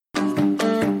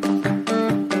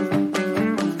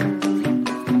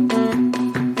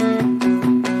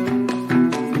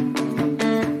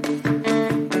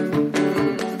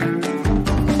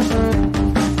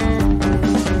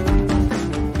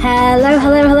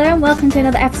welcome to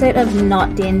another episode of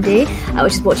Not D&D,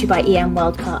 which is brought to you by EM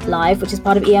World Live, which is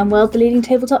part of EM World, the leading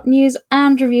tabletop news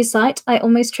and review site. I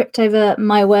almost tripped over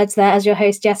my words there as your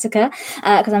host, Jessica,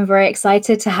 because I'm very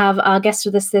excited to have our guest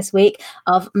with us this week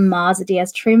of Mars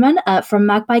Diaz Truman from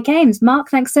Magpie Games. Mark,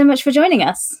 thanks so much for joining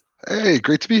us. Hey,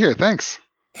 great to be here. Thanks.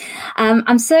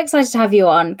 I'm so excited to have you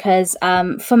on because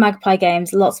for Magpie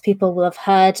Games, lots of people will have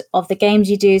heard of the games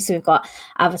you do. So we've got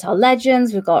Avatar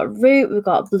Legends, we've got Root, we've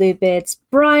got Bluebeard's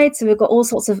Bride. So we've got all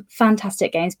sorts of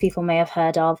fantastic games people may have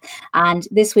heard of. And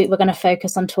this week we're going to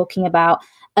focus on talking about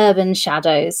Urban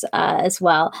Shadows as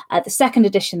well, the second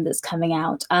edition that's coming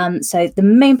out. So the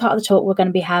main part of the talk we're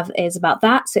going to have is about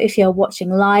that. So if you're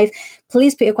watching live,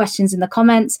 please put your questions in the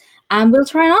comments and we'll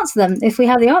try and answer them if we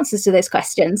have the answers to those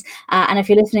questions. And if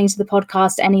you're listening to the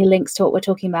podcast, any links to what we're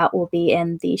talking about will be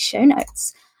in the show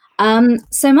notes.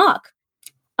 So Mark,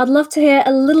 I'd love to hear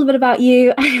a little bit about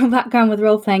you and your background with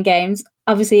role-playing games.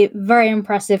 Obviously, very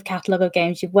impressive catalogue of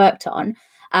games you've worked on.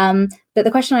 But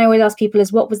the question I always ask people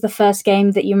is, what was the first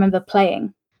game that you remember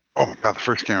playing? Oh my God, the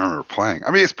first game I remember playing.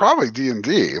 I mean, it's probably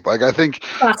D&D. Like, I think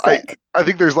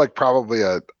there's like probably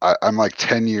I'm like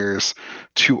 10 years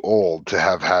too old to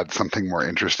have had something more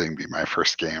interesting be my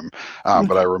first game.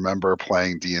 But I remember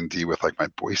playing D&D with like my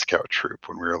Boy Scout troop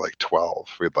when we were like 12.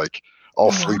 We'd like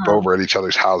all sleep over at each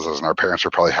other's houses, and our parents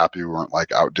were probably happy we weren't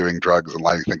like out doing drugs and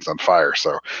lighting things on fire.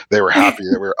 So they were happy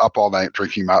that we were up all night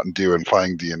drinking Mountain Dew and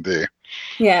playing D&D.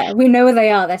 Yeah, we know where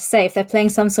they are. They're safe. They're playing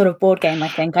some sort of board game, I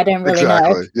think. I don't really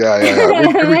know.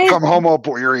 Yeah. We'd come home all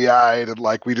bleary-eyed and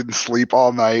like we didn't sleep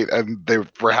all night, and they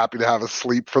were happy to have us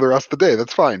sleep for the rest of the day.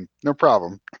 That's fine. No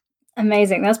problem.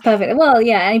 Amazing. That's perfect. Well,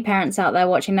 yeah, any parents out there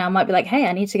watching now might be like, hey,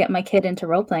 I need to get my kid into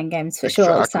role-playing games for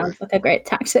sure. It sounds like a great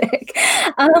tactic.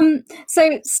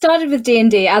 So started with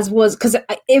D&D as was, because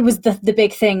it was the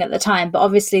big thing at the time, but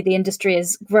obviously the industry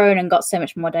has grown and got so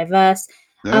much more diverse.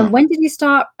 Yeah. When did you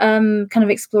start kind of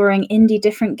exploring indie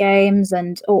different games,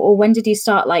 or when did you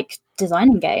start like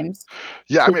designing games?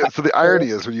 Yeah, I mean, so the irony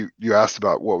is when you asked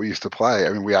about what we used to play,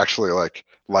 I mean, we actually like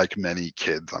many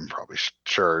kids, I'm probably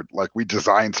sure, like we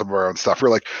designed some of our own stuff. We're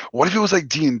like, what if it was like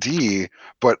D&D,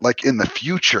 but like in the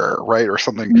future, right? Or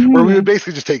something where we would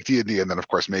basically just take D&D and then of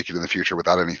course make it in the future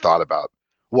without any thought about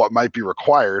what might be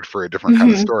required for a different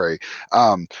kind of story.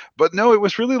 But no, it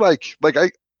was really like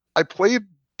I played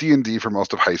D&D for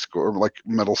most of high school or like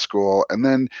middle school, and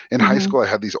then in high school I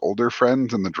had these older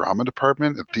friends in the drama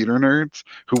department at Theater Nerds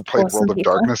who played World of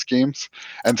Darkness games,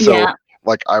 and so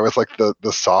like I was like the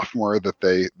sophomore that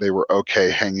they were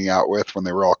okay hanging out with when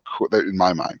they were all cool, in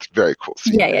my mind very cool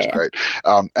seniors, right?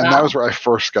 And that was where I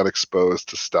first got exposed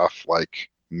to stuff like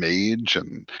Mage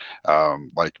and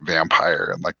like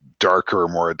Vampire and like darker,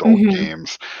 more adult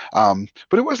games.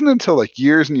 But it wasn't until like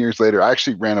years and years later, I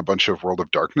actually ran a bunch of World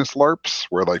of Darkness LARPs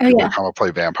where like people would come and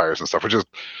play vampires and stuff, which is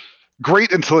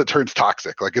great until it turns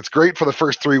toxic. Like it's great for the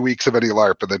first 3 weeks of any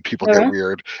LARP, and then people get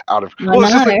weird out of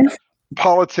it's just like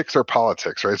politics are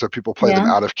politics, right? So people play them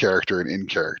out of character and in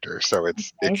character. So it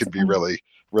can be really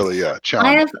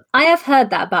challenging. I have heard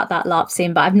that about that LARP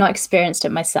scene, but I've not experienced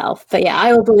it myself. But yeah,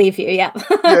 I will believe you. Yeah.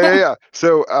 yeah.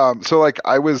 So like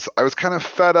I was kind of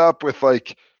fed up with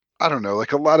like, I don't know,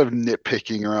 like a lot of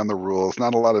nitpicking around the rules,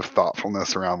 not a lot of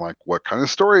thoughtfulness around like what kind of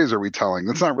stories are we telling.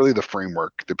 That's not really the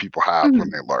framework that people have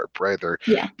when they LARP, right?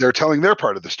 They're telling their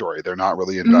part of the story. They're not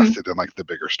really invested in like the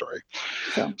bigger story.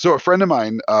 So a friend of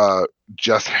mine,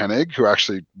 Jess Hennig, who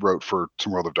actually wrote for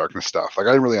some World of Darkness stuff. Like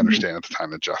I didn't really understand at the time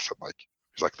that Jess had like,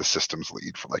 he's like the systems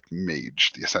lead for like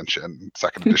Mage, the Ascension,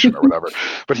 second edition or whatever.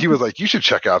 But he was like, you should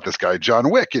check out this guy,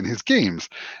 John Wick, in his games.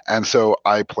 And so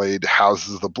I played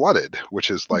Houses of the Blooded,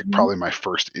 which is like probably my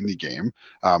first indie game,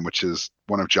 which is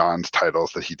one of John's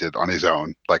titles that he did on his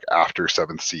own, like after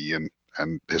 7th Sea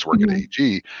and his work at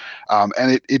AG.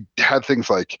 And it had things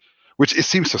like, which it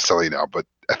seems so silly now, but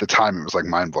at the time it was like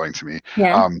mind blowing to me.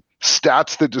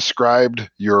 Stats that described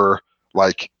your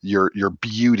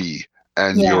beauty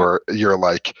and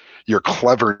your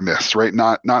cleverness, right?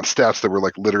 Not stats that were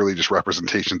like literally just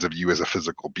representations of you as a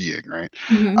physical being, right?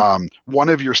 One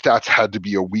of your stats had to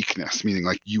be a weakness, meaning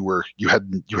like you had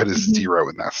a 0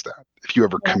 in that stat. If you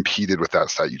ever competed with that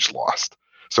stat, you just lost.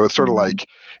 So it's sort of like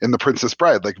in The Princess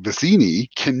Bride, like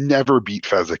Vizzini can never beat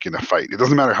Fezzik in a fight. It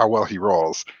doesn't matter how well he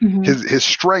rolls. His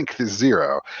strength is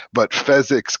 0, but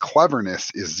Fezzik's cleverness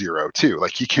is 0 too.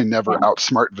 Like he can never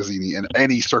outsmart Vizzini in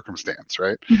any circumstance,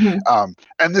 right?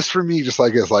 And this for me, just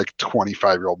like as like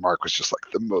 25-year-old Mark, was just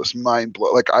like the most mind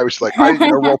blowing. Like I was like, I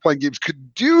didn't know role-playing games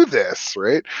could do this,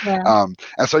 right? And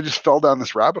so I just fell down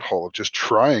this rabbit hole of just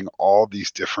trying all these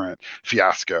different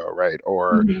Fiasco, right?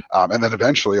 Or and then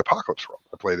eventually Apocalypse World.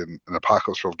 played an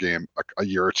Apocalypse World game a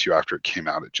year or two after it came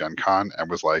out at Gen Con and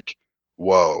was like,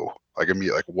 whoa, like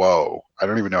immediately, like, whoa, I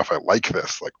don't even know if I like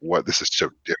this. Like, what? This is so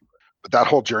different. But that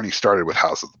whole journey started with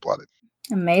House of the Blooded.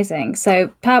 Amazing. So,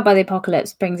 Powered by the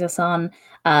Apocalypse brings us on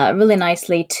really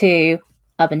nicely to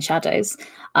Urban Shadows,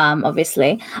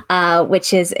 obviously,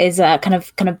 which is kind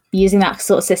of using that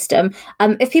sort of system.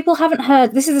 If people haven't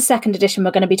heard, this is the second edition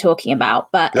we're going to be talking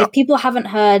about, but if people haven't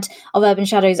heard of Urban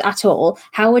Shadows at all,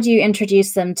 how would you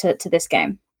introduce them to this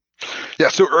game? Yeah,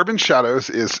 so Urban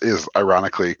Shadows is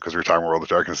ironically, because we're talking World of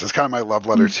Darkness, it's kind of my love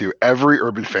letter to every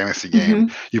urban fantasy game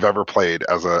you've ever played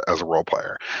as a role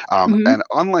player. And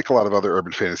unlike a lot of other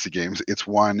urban fantasy games, it's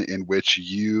one in which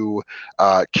you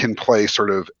can play sort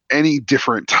of any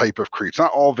different type of creatures.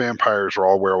 Not all vampires or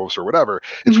all werewolves or whatever.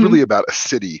 It's really about a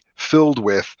city filled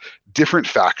with different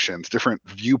factions, different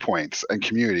viewpoints and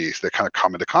communities that kind of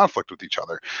come into conflict with each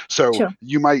other. So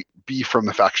you might be from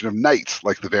the faction of knights,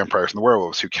 like the vampires and the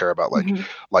werewolves, who care about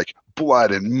like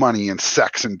blood and money and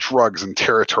sex and drugs and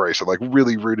territory, so like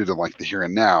really rooted in like the here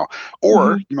and now.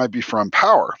 Or you might be from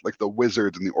power, like the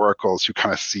wizards and the oracles, who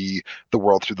kind of see the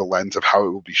world through the lens of how it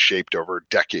will be shaped over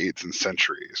decades and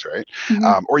centuries, right?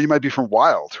 Or you might be from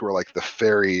wild, who are like the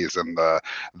fairies and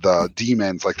the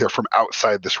demons, like they're from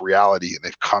outside this reality and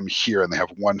they've come here and they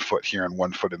have 1 foot here and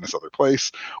 1 foot in this other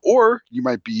place. Or you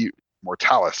might be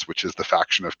Mortalis, which is the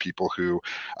faction of people who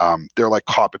they're like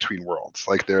caught between worlds.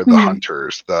 Like they're the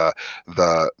hunters,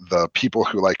 the people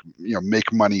who like, you know,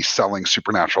 make money selling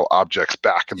supernatural objects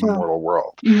back in the mortal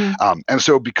world. And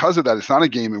so because of that, it's not a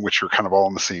game in which you're kind of all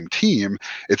on the same team.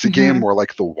 It's a game more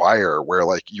like The Wire, where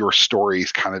like your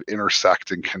stories kind of intersect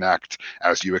and connect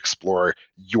as you explore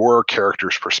your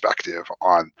character's perspective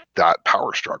on that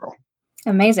power struggle.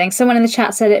 Amazing. Someone in the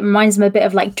chat said it reminds them a bit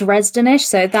of like Dresden-ish,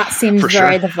 so that seems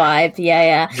very the vibe.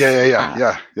 Yeah.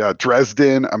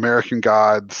 Dresden, American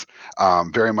Gods,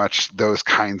 very much those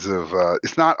kinds of.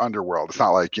 It's not Underworld. It's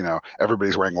not like, you know,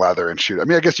 everybody's wearing leather and shoot. I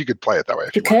mean, I guess you could play it that way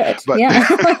if you want.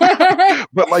 But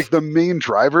but like the main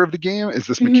driver of the game is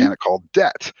this mechanic called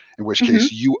debt, in which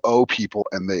case you owe people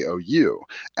and they owe you.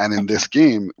 And in this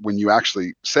game, when you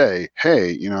actually say, "Hey,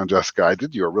 you know, Jessica, I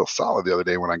did you a real solid the other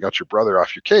day when I got your brother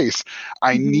off your case.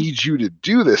 I need you to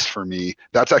do this for me,"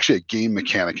 that's actually a game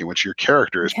mechanic in which your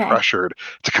character is pressured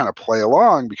to kind of play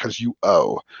along because you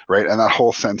owe, right? And that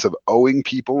whole sense of owing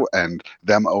people and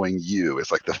them owing you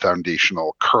is like the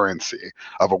foundational currency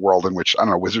of a world in which, I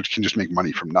don't know, wizards can just make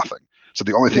money from nothing. So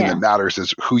the only thing that matters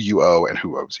is who you owe and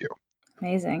who owes you.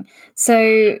 Amazing.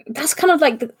 So that's kind of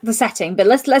like the setting, but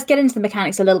let's get into the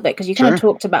mechanics a little bit, because you kind of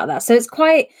talked about that. So it's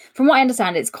quite, from what I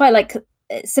understand, it's quite like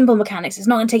simple mechanics. It's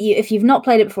not going to take you, if you've not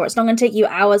played it before, it's not going to take you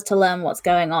hours to learn what's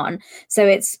going on. So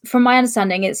it's, from my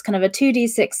understanding, it's kind of a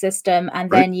 2d6 system,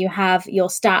 and then you have your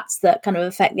stats that kind of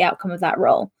affect the outcome of that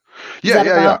roll.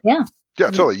 Yeah,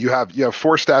 totally. You have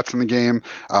 4 stats in the game: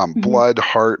 blood,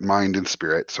 heart, mind, and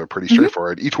spirit. So pretty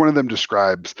straightforward. Each one of them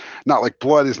describes, not like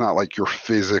blood is not like your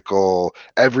physical,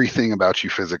 everything about you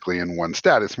physically in one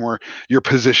stat. It's more your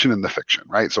position in the fiction,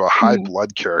 right? So a high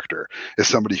blood character is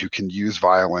somebody who can use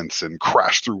violence and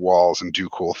crash through walls and do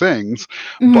cool things,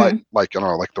 but like, I don't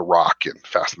know, like The Rock in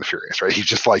Fast and the Furious, right? He's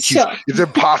just like, it's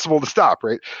impossible to stop,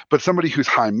 right? But somebody who's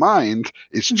high mind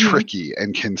is tricky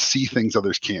and can see things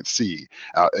others can't see.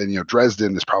 And, you know,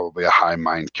 Dresden is probably a high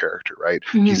mind character, right?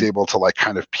 He's able to like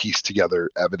kind of piece together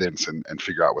evidence and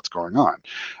figure out what's going on.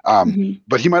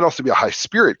 But he might also be a high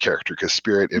spirit character, because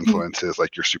spirit influences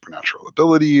like your supernatural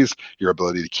abilities, your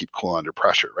ability to keep cool under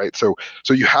pressure, right? So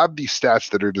you have these stats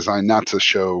that are designed not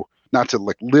to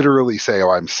like literally say,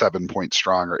 oh, I'm 7 points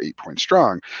strong or 8 points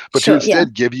strong, but to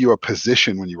instead give you a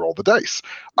position when you roll the dice.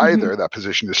 Either that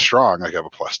position is strong, like I have a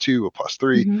 +2, a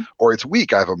 +3, or it's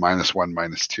weak, I have a -1,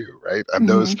 -2, right? And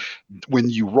those, when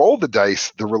you roll the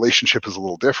dice, the relationship is a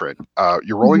little different.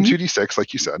 You're rolling 2d6,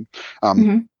 like you said,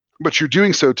 but you're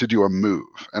doing so to do a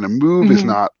move. And a move is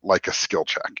not like a skill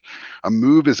check. A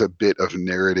move is a bit of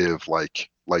narrative, like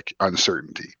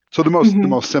uncertainty. So the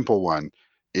most simple one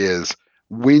is,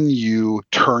 when you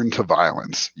turn to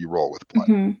violence, you roll with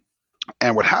blood.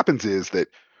 And what happens is that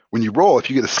when you roll, if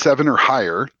you get a 7 or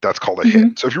higher, that's called a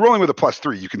hit. So if you're rolling with a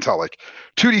 +3, you can tell like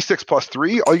 2d6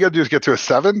 +3, all you got to do is get to a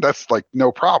 7. That's like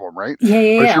no problem, right? But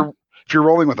if you're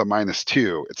rolling with a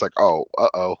 -2, it's like,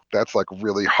 oh, that's like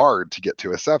really hard to get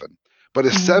to a 7. But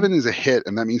a 7 is a hit,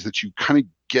 and that means that you kind of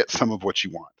get some of what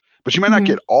you want. But you might not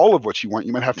get all of what you want.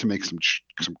 You might have to make some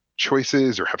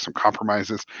choices or have some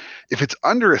compromises. If it's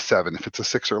under a 7, if it's a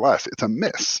 6 or less, it's a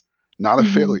miss, not a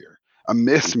failure. A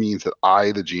miss means that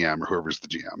I, the GM, or whoever's the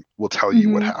GM, will tell you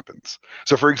what Mm-hmm. happens.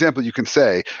 So, for example, you can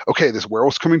say, okay, this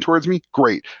werewolf's coming towards me.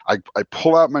 Great. I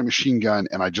pull out my machine gun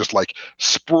and I just like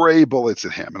spray bullets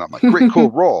at him. And I'm like, great, cool,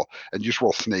 roll. And you just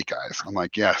roll snake eyes. I'm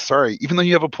like, yeah, sorry. Even though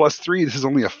you have a +3, this is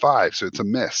only a 5. So it's a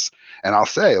miss. And I'll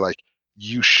say, like,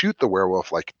 you shoot the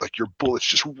werewolf like your bullets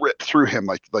just rip through him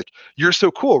like you're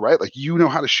so cool, right? Like you know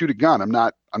how to shoot a gun. I'm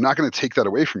not going to take that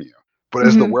away from you. But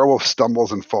as the Mm-hmm. werewolf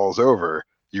stumbles and falls over,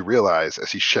 you realize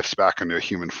as he shifts back into a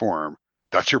human form,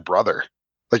 that's your brother.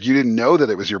 Like you didn't know that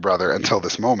it was your brother until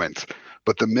this moment.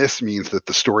 But the miss means that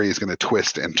the story is going to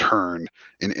twist and turn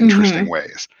in interesting Mm-hmm.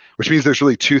 ways, which means there's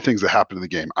really two things that happen in the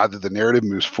game. Either the narrative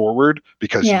moves forward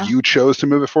because Yeah. you chose to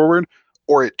move it forward,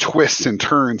 or it twists and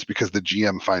turns because the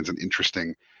GM finds an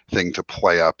interesting thing to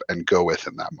play up and go with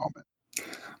in that moment.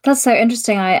 That's so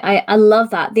interesting. I love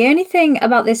that. The only thing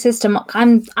about this system,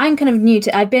 I'm kind of new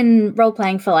to. I've been role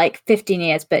playing for like 15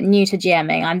 years, but new to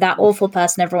GMing. I'm that awful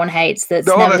person everyone hates. That's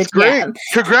No, never the that's great. GM.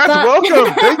 Congrats, But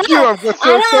welcome. Thank you. That's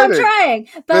so I know I'm exciting. trying.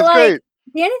 But That's like great.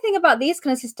 the only thing about these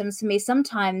kind of systems for me,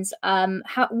 sometimes,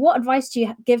 what advice do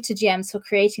you give to GMs for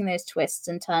creating those twists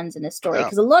and turns in a story? Yeah.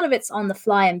 Because a lot of it's on the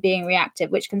fly and being reactive,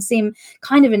 which can seem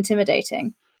kind of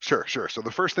intimidating. Sure. So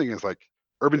the first thing is like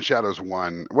Urban Shadows 1.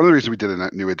 One of the reasons we did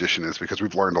a new edition is because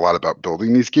we've learned a lot about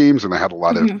building these games, and I had a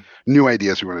lot of Mm-hmm. new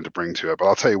ideas we wanted to bring to it. But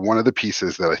I'll tell you, one of the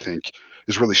pieces that I think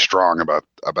is really strong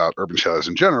about Urban Shadows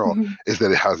in general Mm-hmm. is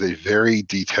that it has a very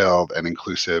detailed and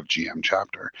inclusive GM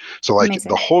chapter. So like the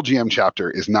Amazing. whole GM chapter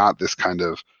is not this kind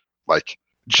of like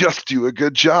just do a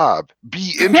good job,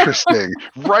 be interesting,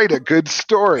 write a good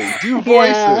story, do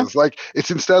Yeah. voices. Like it's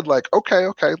instead like, okay,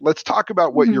 let's talk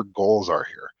about what Mm-hmm. your goals are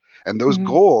here. And those Mm-hmm.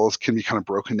 goals can be kind of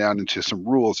broken down into some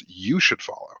rules you should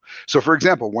follow. So, for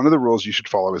example, one of the rules you should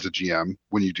follow as a GM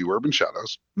when you do Urban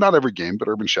Shadows, not every game, but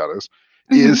Urban Shadows,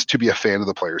 Mm-hmm. is to be a fan of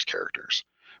the player's characters,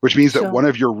 which means that Sure. one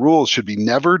of your rules should be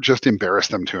never just embarrass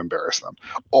them to embarrass them.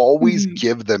 Always Mm-hmm.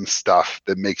 give them stuff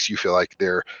that makes you feel like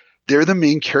they're the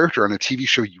main character on a TV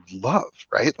show you love,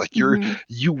 right? Like Mm-hmm.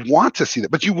 you want to see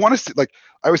that, but you want to see like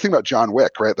I always think about John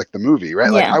Wick, right? Like the movie,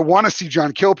 right? Like Yeah. I want to see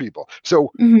John kill people.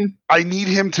 So Mm-hmm. I need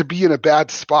him to be in a bad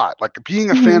spot. Like being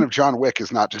a fan Mm-hmm. of John Wick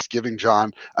is not just giving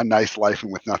John a nice life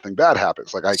and with nothing bad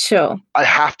happens. Like Sure. I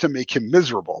have to make him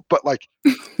miserable. But like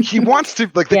he wants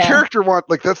to like the Yeah. character want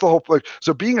like that's the whole like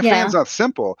so being a Yeah. fan's not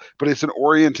simple, but it's an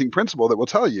orienting principle that will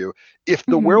tell you if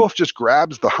the Mm-hmm. werewolf just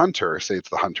grabs the hunter, say it's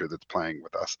the hunter that's playing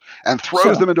with us, and throws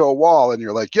Sure. them into a wall and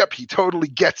you're like, yep, he totally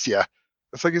gets you.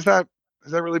 It's like, is that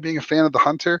really being a fan of the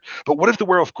hunter? But what if the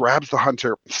werewolf grabs the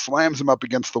hunter, slams him up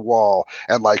against the wall,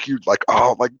 and like you like,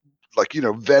 oh, like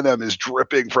venom is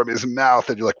dripping from his mouth,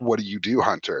 and you're like, what do you do,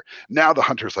 hunter? Now the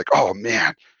hunter's like, oh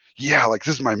man, yeah, like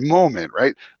this is my moment,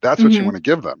 right? That's what you Mm-hmm. want to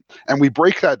give them. And we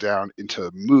break that down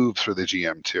into moves for the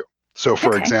GM too. So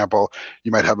for Okay. example,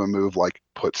 you might have a move like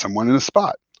put someone in a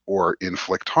spot or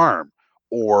inflict harm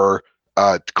or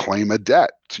claim a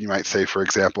debt. So you might say, for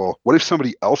example, what if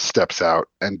somebody else steps out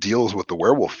and deals with the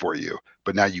werewolf for you,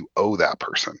 but now you owe that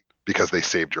person because they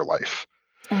saved your life?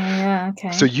 Oh yeah.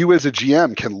 So Okay. you as a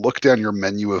GM can look down your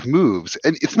menu of moves,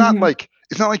 and Mm-hmm. it's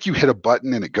not like you hit a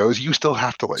button and it goes. You still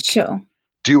have to like Sure.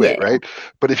 do it, Yeah. right?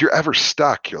 But if you're ever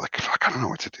stuck, you're like, fuck, I don't know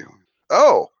what to do.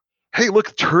 Oh, hey,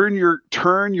 look, turn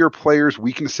your players'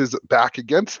 weaknesses back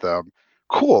against them.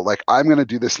 Cool. Like I'm gonna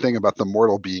do this thing about the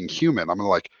mortal being human. I'm gonna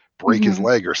like break his Mm-hmm.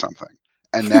 leg or something.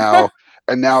 And now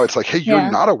it's like, hey, you're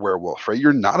Yeah. not a werewolf, right?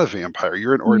 You're not a vampire.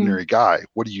 You're an Mm-hmm. ordinary guy.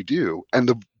 What do you do? And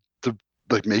the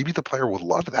like maybe the player will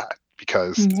love that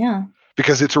Yeah.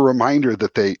 because it's a reminder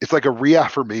that it's like a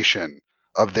reaffirmation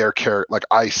of their character. Like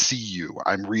I see you,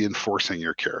 I'm reinforcing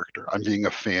your character, I'm being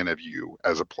a fan of you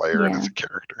as a player and Yeah. as a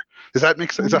character. Does that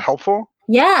make sense? Is that helpful?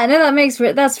 Yeah, I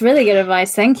know that's really good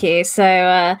advice. Thank you.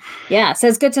 So yeah, so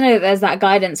it's good to know that there's that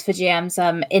guidance for GMs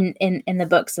in the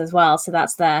books as well. So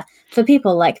that's there for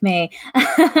people like me.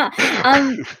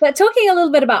 But talking a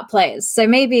little bit about players. So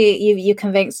maybe you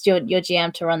convinced your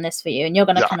GM to run this for you, and you're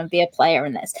going to Yeah. kind of be a player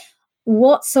in this.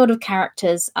 What sort of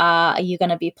characters are you going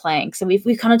to be playing? So we've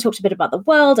kind of talked a bit about the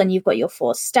world, and you've got your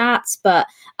 4 stats. But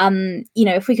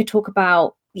if we could talk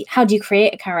about how do you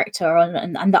create a character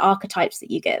and the archetypes that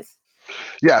you give.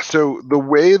 Yeah, so the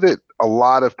way that a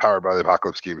lot of Powered by the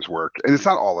Apocalypse games work, and it's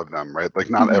not all of them, right? Like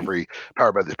not Mm-hmm. every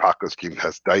Powered by the Apocalypse game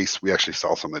has dice. We actually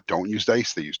sell some that don't use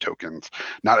dice; they use tokens.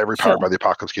 Not every Powered by Sure. the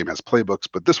Apocalypse game has playbooks,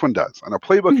 but this one does. And a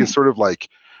playbook is Mm-hmm. sort of like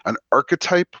an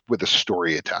archetype with a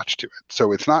story attached to it.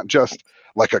 So it's not just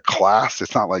like a class.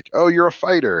 It's not like, oh, you're a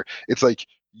fighter. It's like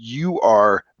you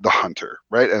are the hunter,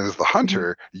 right? And as the Mhm.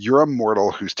 hunter, you're a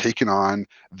mortal who's taken on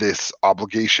this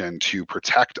obligation to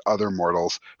protect other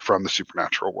mortals from the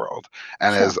supernatural world.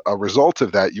 And Sure. as a result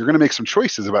of that, you're going to make some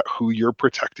choices about who you're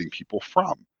protecting people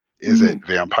from. Is it Mhm.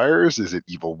 vampires? Is it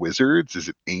evil wizards? Is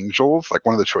it angels? Like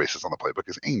one of the choices on the playbook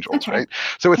is angels, Okay. right?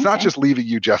 So it's not Okay. just leaving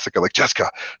you, Jessica, like,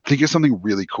 Jessica, think of something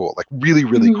really cool, like really,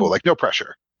 really cool, Mhm. like no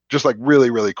pressure. Just like really,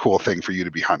 really cool thing for you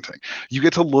to be hunting. You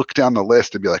get to look down the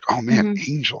list and be like, oh man, Mhm.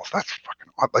 angels, that's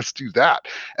fucking odd. Let's do that.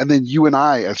 And then you and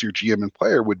I, as your GM and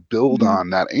player, would build Mhm. on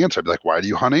that answer. Be like, why do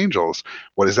you hunt angels?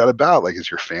 What is that about? Like, is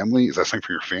your family, is that something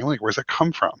for your family? Where's that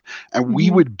come from? And we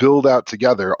Mhm. would build out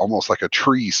together, almost like a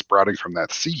tree sprouting from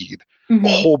that seed, a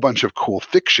Mhm. whole bunch of cool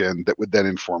fiction that would then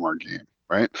inform our game,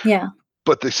 right? Yeah.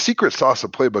 But the secret sauce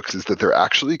of playbooks is that they're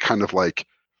actually kind of like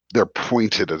they're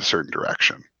pointed in a certain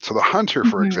direction. So the hunter,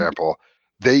 for Mhm. example,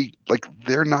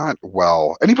 they're not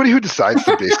well. Anybody who decides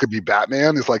to basically be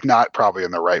Batman is like not probably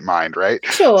in the right mind, right?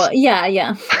 Sure. Yeah.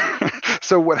 Yeah.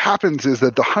 So what happens is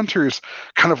that the hunter's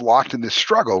kind of locked in this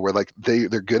struggle where like they're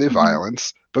good at Mhm.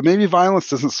 violence, but maybe violence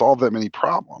doesn't solve that many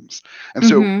problems. And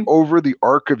so Mhm. over the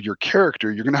arc of your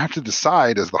character, you're going to have to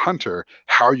decide as the hunter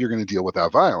how you're going to deal with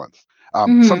that violence.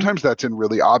 Mhm. Sometimes that's in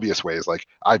really obvious ways, like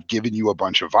I've given you a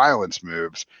bunch of violence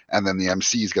moves, and then the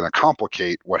MC is going to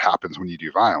complicate what happens when you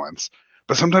do violence.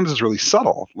 But sometimes it's really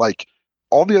subtle, like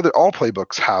all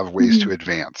playbooks have ways to Mhm.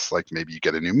 advance, like maybe you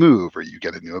get a new move or you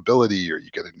get a new ability or you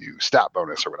get a new stat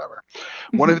bonus or whatever.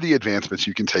 One of Mhm. the advancements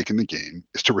you can take in the game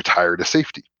is to retire to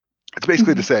safety. It's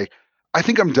basically to Mhm. say, I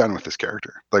think I'm done with this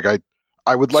character. Like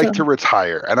I would like Sure. to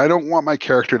retire and I don't want my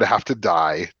character to have to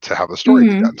die to have the story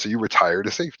be Mhm. done. So you retire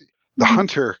to safety. The Mhm.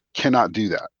 hunter cannot do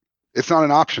that. It's not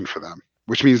an option for them,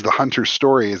 which means the hunter's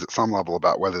story is at some level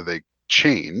about whether they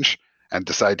change and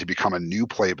decide to become a new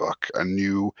playbook, a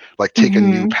new, like take a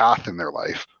new Mhm. path in their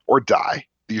life or die.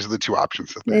 These are the two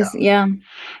options that they There's have, yeah.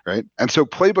 right? And so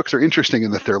playbooks are interesting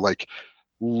in that they're like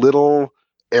little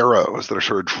arrows that are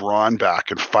sort of drawn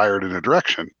back and fired in a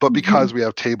direction. But because Mhm. we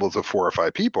have tables of 4 or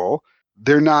 5 people,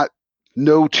 they're not,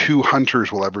 no two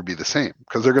hunters will ever be the same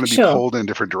because they're going to be Sure. pulled in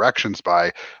different directions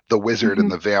by the wizard and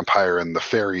Mhm. the vampire and the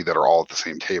fairy that are all at the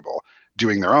same table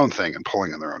doing their own thing and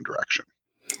pulling in their own direction.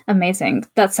 Amazing.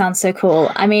 That sounds so cool.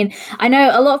 I mean, I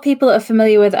know a lot of people are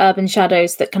familiar with Urban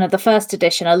Shadows that kind of the first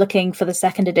edition are looking for the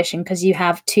second edition because you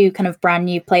have two kind of brand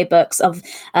new playbooks of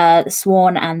the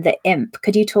Sworn and the Imp.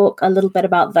 Could you talk a little bit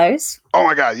about those? Oh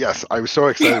my god, yes, I was so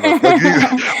excited about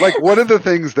like like one of the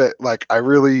things that like I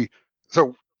really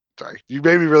so sorry you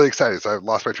made me really excited, so I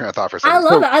lost my train of thought for a I second.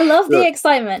 love So it. I love the the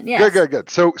excitement. good, Yes. good, good.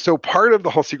 So part of the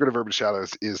whole secret of Urban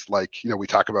Shadows is like, we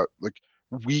talk about like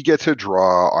we get to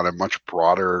draw on a much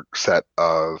broader set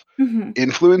of Hmm.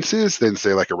 influences than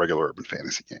say like a regular urban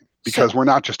fantasy game because Sure. we're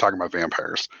not just talking about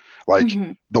vampires. Like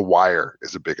Hmm. The Wire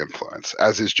is a big influence,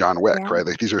 as is John Wick, Yeah. right?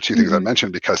 Like these are two things I Hmm.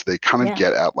 mentioned because they kind of Yeah.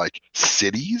 get at like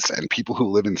cities and people who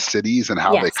live in cities and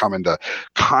how they Yes. come into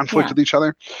conflict Yeah. with each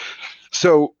other.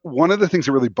 So one of the things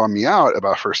that really bummed me out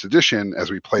about first edition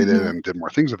as we played it Hmm. and did more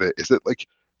things with it is that like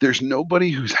there's nobody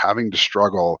who's having to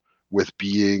struggle with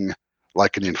being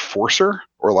like an enforcer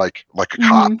or like a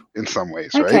cop Hmm. in some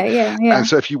ways, right? Okay. Yeah. And Yeah.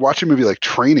 so if you watch a movie like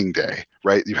Training Day,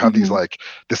 right, you have these Hmm. like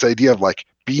this idea of like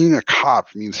being a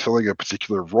cop means filling a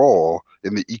particular role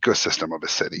in the ecosystem of a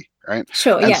city, right?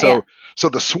 Sure. And Yeah. Yeah. so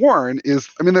the Sworn is,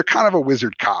 I mean, they're kind of a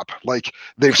wizard cop. Like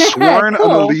they've sworn an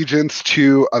Cool. allegiance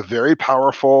to a very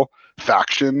powerful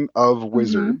faction of Hmm.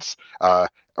 wizards,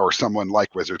 or someone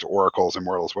like wizards, oracles,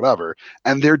 immortals, whatever,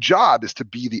 and their job is to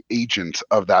be the agent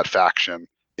of that faction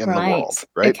in the Right. world,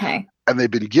 right? Okay. And they've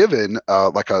been given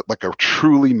like a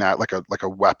truly like a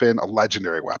weapon, a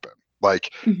legendary weapon,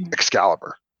 like Hmm.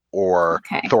 Excalibur or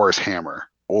Okay. Thor's hammer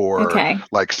or Okay.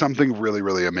 like something really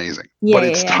really amazing, Yeah. but Yeah.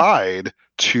 it's Yeah. tied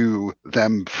to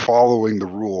them following the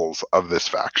rules of this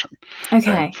faction, right?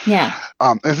 Okay. Yeah.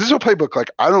 And this is a playbook like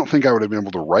I don't think I would have been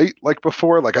able to write like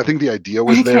before. Like I think the idea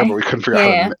was there, but Okay. we couldn't figure out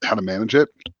Yeah. Yeah. how to manage it.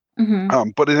 Hmm.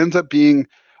 But it ends up being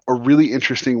a really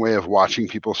interesting way of watching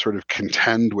people sort of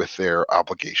contend with their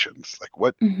obligations.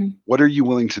 Like Hmm. what are you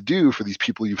willing to do for these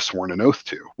people you've sworn an oath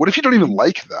to? What if you don't even Hmm.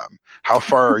 like them? How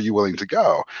far are you willing to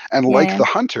go? And Yeah. like Yeah. the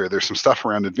hunter, there's some stuff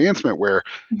around advancement where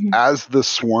Hmm. as the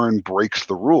sworn breaks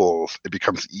the rules, it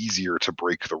becomes easier to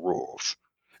break the rules.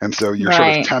 And so you're sort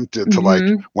of Right. tempted to like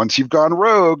Hmm. once you've gone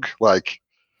rogue, like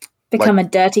Become a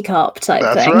dirty cop type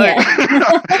that's thing. right.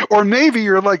 Yeah. Or maybe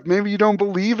you're like, maybe you don't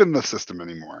believe in the system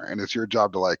anymore. And it's your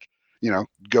job to like,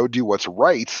 go do what's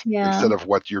right Yeah. instead of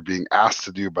what you're being asked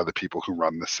to do by the people who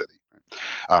run the city.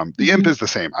 The imp Hmm. is the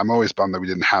same. I'm always bummed that we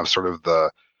didn't have sort of the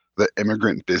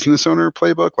immigrant business owner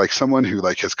playbook, like someone who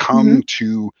like has Hmm. come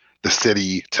to the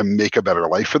city to make a better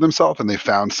life for themselves, and they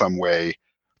found some way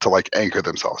to like anchor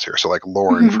themselves here. So like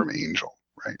Lauren Mm-hmm. from Angel,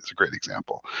 right, is a great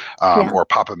example, Yeah. or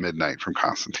Papa Midnight from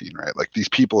Constantine, right? Like these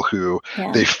people who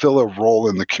Yeah. they fill a role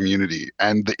in the community,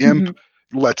 and the imp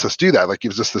Mm-hmm. lets us do that, like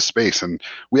gives us the space. And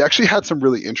we actually had some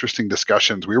really interesting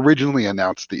discussions. We originally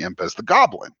announced the imp as the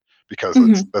goblin because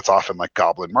Mm-hmm. that's often like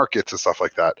goblin markets and stuff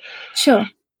like that. Sure.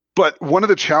 But one of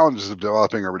the challenges of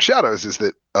developing Urban Shadows is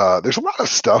that there's a lot of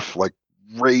stuff like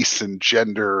race and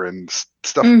gender and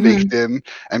stuff Mm-hmm. baked in,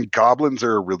 and goblins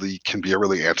can be a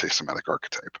really anti-Semitic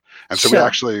archetype. And so we Sure.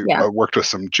 actually Yeah. worked with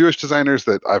some Jewish designers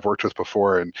that I've worked with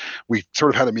before, and we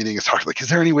sort of had a meeting and talked like, is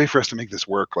there any way for us to make this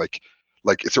work? Like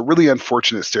it's a really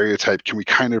unfortunate stereotype. Can we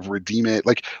kind of redeem it?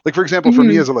 Like for example, for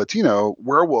me Mm-hmm. as a Latino,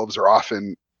 werewolves are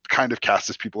often kind of cast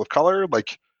as people of color,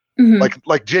 Mm-hmm.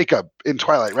 like Jacob in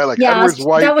Twilight, right? Like Yeah. Edward's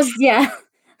white, That was yeah.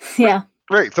 Yeah.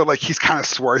 right? So like he's kind of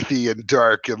swarthy and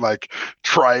dark and like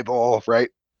tribal, right?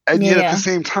 And Yeah. yet at the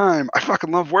Yeah. same time, I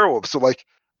fucking love werewolves. So like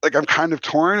I'm kind of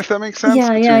torn, if that makes sense,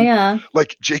 Yeah. Yeah. between Yeah.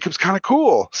 like Jacob's kind of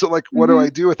cool. So like what do Mm-hmm. I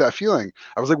do with that feeling?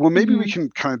 I was like, well, maybe we Mm-hmm. can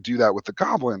kind of do that with the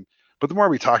goblin. But the more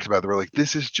we talked about it, we're like,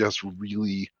 this is just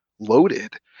really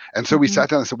loaded. And so we Mm-hmm. sat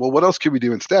down and said, well, what else could we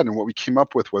do instead? And what we came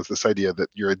up with was this idea that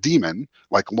you're a demon,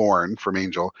 like Lauren from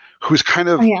Angel, who's kind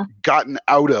Oh of yeah. gotten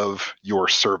out of your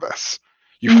service.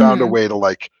 You found a Mm-hmm. way to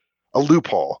like a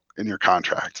loophole in your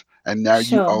contract, and now you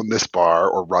Sure. own this bar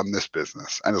or run this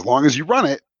business. And as long as you run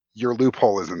it, your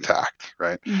loophole is intact,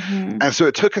 right? Mm-hmm. And so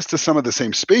it took us to some of the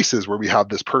same spaces where we have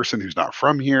this person who's not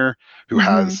from here, who Mm-hmm.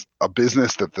 has a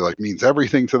business that like means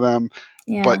everything to them,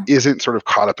 but Yeah. isn't sort of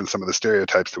caught up in some of the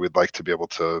stereotypes that we'd like to be able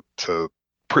to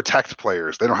protect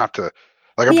players. They don't have to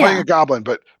like I'm playing Yeah. a goblin,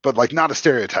 but like not a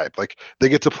stereotype. Like they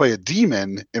get to play a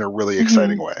demon in a really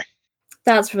exciting Mm-hmm. way.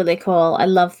 That's really cool. I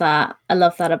love that. I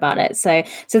love that about it. So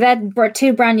they're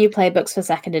two brand new playbooks for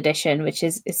second edition, which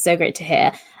is so great to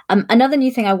hear. Another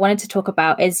new thing I wanted to talk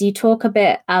about is you talk a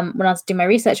bit when I was doing my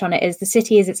research on it is the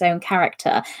city is its own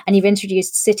character, and you've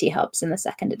introduced city hubs in the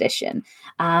second edition.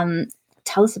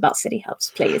 Tell us about city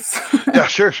hubs, please. Yeah,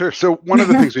 sure. So one of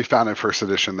the things we found in first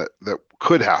edition that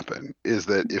could happen is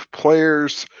that if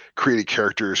players created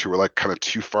characters who were like kind of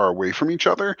too far away from each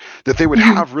other, that they would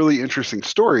Mhm. have really interesting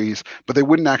stories, but they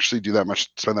wouldn't actually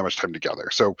spend that much time together.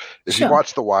 So if you Sure.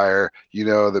 watch The Wire, you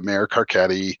know that Mayor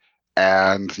Carcetti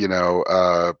and I don't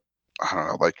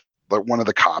know, like one of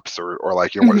the cops or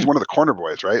like Mhm. one of the corner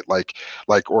boys, right?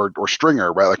 Or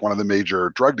Stringer, right? Like one of the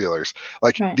major drug dealers.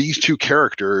 Like Right. these two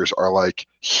characters are like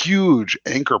huge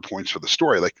anchor points for the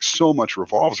story. Like so much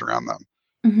revolves around them,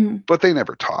 Mhm. but they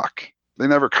never talk. They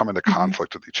never come into Mhm.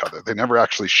 conflict with each other. They never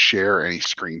actually share any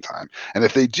screen time. And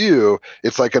if they do,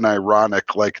 it's like an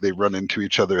ironic, like they run into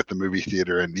each other at the movie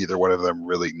theater and neither one of them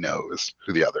really knows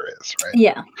who the other is, right?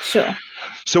 Yeah. Sure.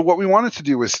 So what we wanted to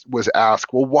do was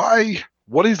ask, well,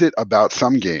 what is it about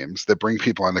some games that bring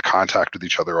people into contact with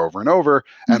each other over and over?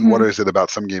 And what Mhm. is it about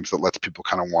some games that lets people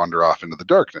kind of wander off into the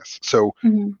darkness? So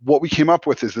Mhm. what we came up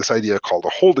with is this idea called a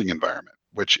holding environment,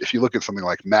 which if you look at something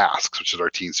like Masks, which is our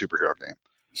teen superhero game,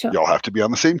 Sure. y'all have to be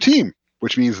on the same team,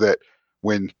 which means that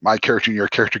when my character and your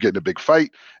character get in a big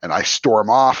fight and I storm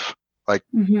off, like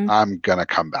Mhm. I'm gonna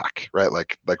come back, right?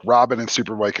 Like Robin and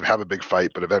Superboy can have a big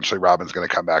fight, but eventually Robin's gonna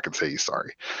come back and say he's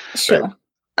sorry, right? Sure.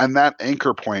 And that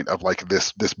anchor point of like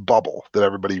this bubble that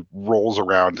everybody rolls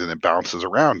around in and bounces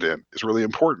around in is really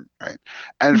important, right?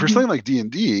 And for Mhm. something like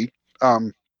D&D,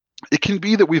 it can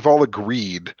be that we've all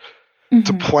agreed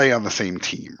to Mhm. play on the same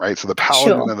team, right? So the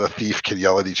paladin Sure. and the thief can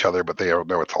yell at each other, but they don't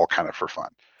know it's all kind of for fun.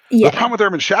 The problem Yeah. with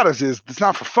Urban Shadows is it's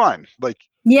not for fun. Like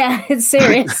Yeah. It's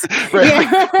serious. right,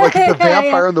 Yeah. like the Yeah.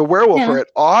 vampire and the werewolf Yeah. are at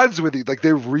odds with you. Like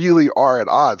they really are at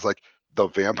odds. Like the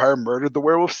vampire murdered the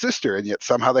werewolf's sister, and yet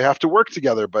somehow they have to work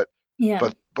together. Yeah.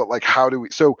 But like how do we?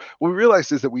 So what we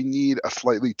realized is that we need a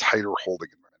slightly tighter holding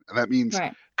environment, and that means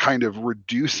Right. kind of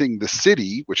reducing the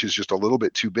city, which is just a little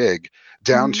bit too big,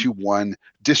 down Mhm. to one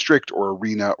district or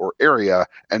arena or area,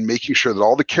 and making sure that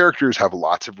all the characters have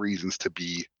lots of reasons to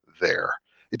be there.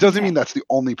 It doesn't mean Okay. that's the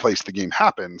only place the game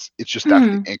happens. It's just that's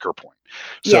the Mhm. anchor point.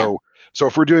 Yeah. So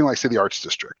if we're doing like say the arts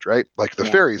district, right? Like the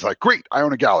Yeah. fairies, like great, I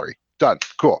own a gallery, done,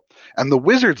 cool. And the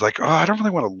wizard's like, oh, I don't really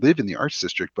want to live in the arts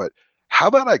district, but how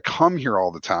about I come here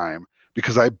all the time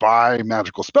because I buy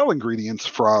magical spell ingredients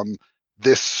from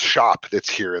this shop that's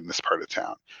here in this part of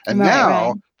town. And Right. Right.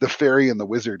 now the fairy and the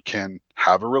wizard can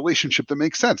have a relationship that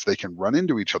makes sense. They can run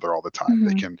into each other all the time.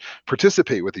 They Mhm. can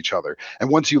participate with each other. And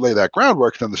once you lay that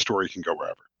groundwork, then the story can go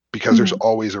wherever because there's Mhm.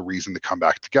 always a reason to come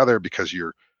back together because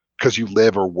you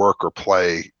live or work or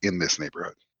play in this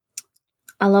neighborhood.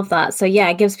 I love that. So yeah,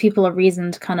 it gives people a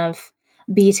reason to kind of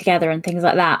be together and things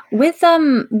like that.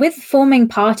 With forming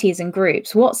parties and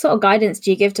groups, what sort of guidance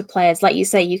do you give to players? Like you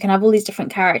say, you can have all these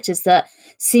different characters that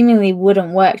seemingly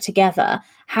wouldn't work together.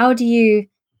 How do you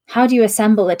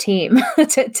assemble a team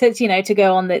to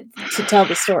go on to tell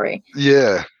the story?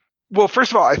 Yeah. Well,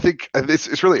 first of all, I think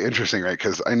it's really interesting, right?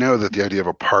 Because I know that the idea of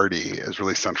a party is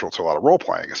really central to a lot of role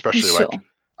playing, especially like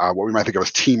Sure. what we might think of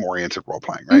as team-oriented role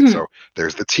playing, right? Hmm. So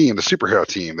there's the team, the superhero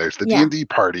team, there's the Yeah. D&D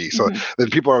party. So Hmm. then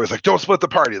people are always like, don't split the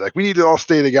party. Like we need to all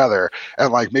stay together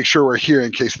and like make sure we're here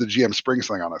in case the GM springs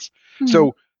something on us. Hmm.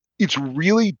 So it's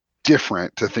really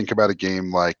different to think about a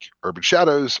game like Urban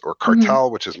Shadows or Hmm.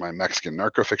 Cartel, which is my Mexican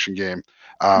narco fiction game.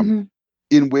 Um, Hmm.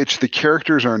 in which the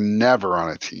characters are never on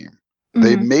a team.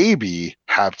 They Hmm. maybe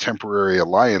have temporary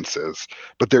alliances,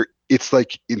 but it's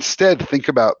like instead think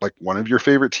about like one of your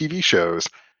favorite TV shows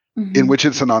in Hmm. which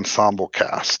it's an ensemble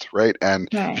cast, right? And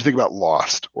if you Right. think about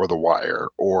Lost or The Wire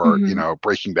or, Hmm.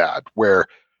 Breaking Bad, where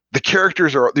the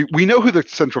characters we know who the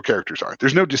central characters are.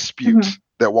 There's no Hmm. dispute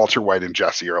that Walter White and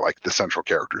Jesse are like the central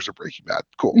characters of Breaking Bad.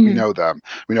 Cool. We Hmm. know them.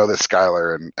 We know that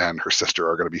Skylar and her sister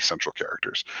are going to be central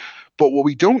characters. But what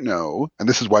we don't know, and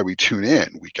this is why we tune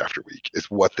in week after week, is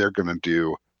what they're going to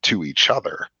do to each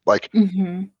other. Like,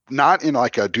 Hmm. not in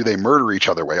like a do they murder each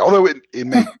other way, although it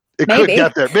could Maybe.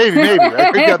 get there. Maybe, right?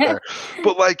 Could get there.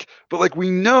 But like we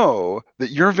know that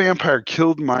your vampire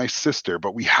killed my sister,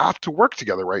 but we have to work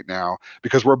together right now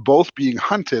because we're both being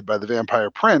hunted by the vampire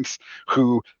prince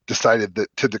who decided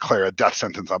to declare a death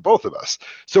sentence on both of us.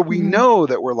 So we Hmm. know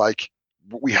that we're like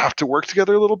we have to work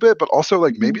together a little bit, but also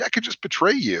like Hmm. maybe I could just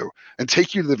betray you and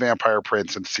take you to the vampire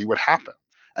prince and see what happens.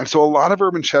 And so a lot of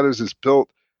Urban Shadows is built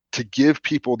to give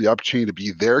people the opportunity to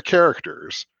be their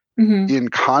characters Hmm. in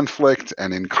conflict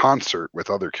and in concert with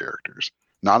other characters,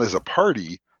 not as a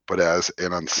party, but as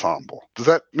an ensemble. Does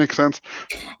that make sense?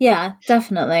 Yeah,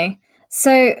 definitely.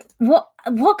 So,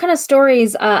 what kind of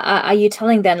stories are you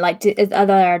telling then? Like, are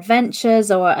there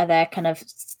adventures, or are there kind of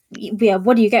yeah?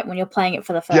 What do you get when you're playing it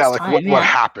for the Yeah, first like time? what Yeah,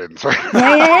 happens? yeah,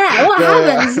 yeah, yeah. What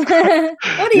Yeah, happens? yeah.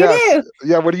 What do you Yes. do?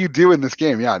 Yeah, what do you do in this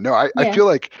game? Yeah, no, I Yeah. feel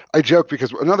like I joke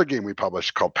because another game we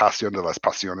published called Pasión de las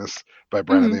Pasiones by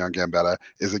Brandon Hmm. Leon Gambetta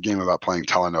is a game about playing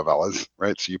telenovelas,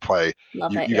 right? So you play,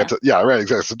 Love it. you get Yeah. to, yeah, right,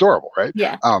 exactly. It's adorable, right?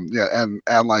 Yeah. Yeah,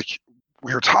 and like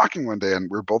we were talking one day and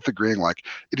we were both agreeing like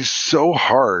it is so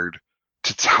hard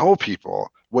to tell people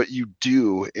what you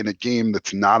do in a game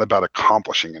that's not about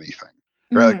accomplishing anything.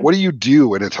 Right? Like, Hmm. what do you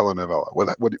do in a telenovela?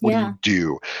 What do you Yeah.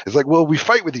 do? It's like, well, we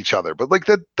fight with each other, but like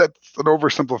that's an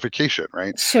oversimplification,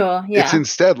 right? Sure. It's Yeah.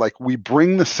 instead like we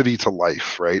bring the city to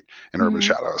life, right? In Urban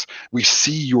Hmm. Shadows, we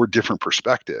see your different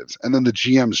perspectives, and then the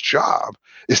GM's job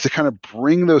is to kind of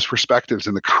bring those perspectives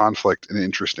into conflict in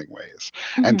interesting ways,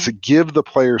 and to Hmm. give the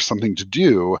players something to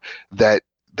do that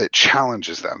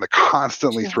challenges them, that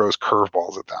constantly Sure. throws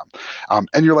curveballs at them.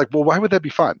 And you're like, well, why would that be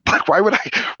fun? Like, why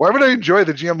would I enjoy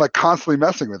the GM like constantly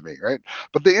messing with me, right?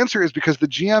 But the answer is because the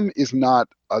GM is not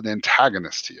an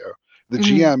antagonist to you. The Hmm.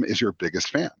 GM is your biggest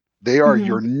fan. They are Hmm.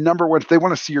 your number one. They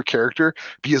want to see your character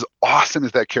be as awesome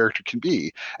as that character can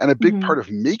be. And a big Hmm. part of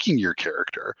making your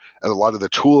character, and a lot of the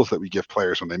tools that we give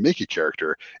players when they make a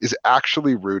character, is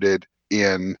actually rooted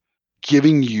in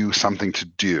giving you something to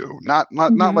do. Not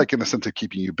Hmm. like in the sense of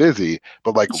keeping you busy,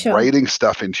 but like Sure. writing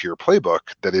stuff into your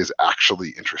playbook that is actually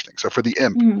interesting. So for the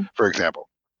imp, Hmm. for example,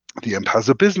 the imp has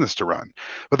a business to run,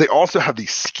 but they also have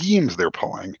these schemes they're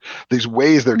pulling, these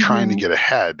ways they're trying to Hmm. get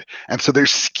ahead. And so their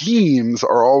schemes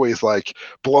are always like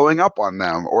blowing up on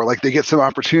them, or like they get some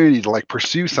opportunity to like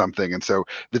pursue something. And so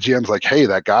the GM's like, hey,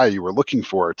 that guy you were looking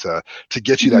for to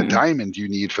get you that Hmm. diamond you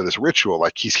need for this ritual,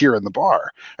 like he's here in the bar.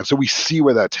 And so we see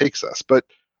where that takes us. But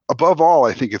above all,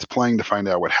 I think it's playing to find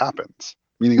out what happens,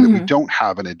 meaning that we Hmm. don't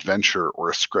have an adventure or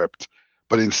a script,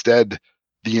 but instead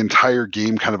the entire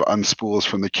game kind of unspools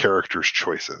from the character's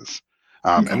choices.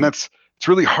 And Okay. it's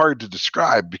really hard to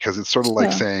describe because it's sort of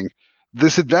like Sure. saying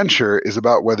this adventure is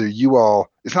about whether you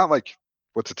all, it's not like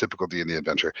what's a typical D&D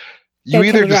adventure. You Go kill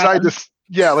either the decide dragon. to,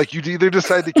 yeah, like you either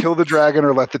decide to kill the dragon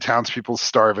or let the townspeople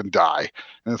starve and die.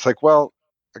 And it's like, well,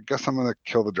 I guess I'm going to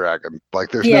kill the dragon.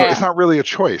 Like it's Yeah. not really a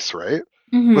choice, right?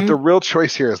 But the Hmm. real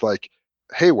choice here is like,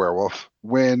 hey, werewolf,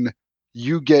 when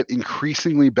you get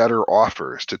increasingly better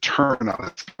offers to turn on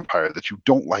this empire that you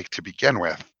don't like to begin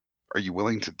with, are you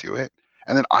willing to do it?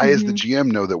 And then I, as the Hmm.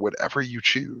 GM, know that whatever you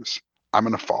choose, I'm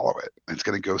going to follow it. It's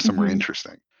going to go somewhere Hmm.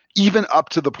 interesting, even up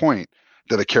to the point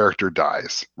that a character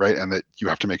dies, right? And that you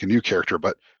have to make a new character.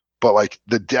 But like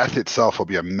the death itself will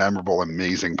be a memorable,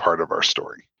 amazing part of our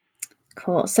story.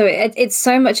 Cool. So it's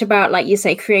so much about, like you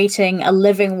say, creating a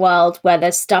living world where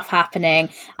there's stuff happening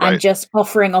and Right. just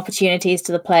offering opportunities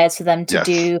to the players for them to Yes.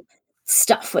 do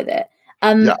stuff with it.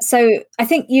 Yeah. So I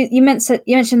think you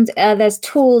mentioned there's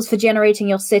tools for generating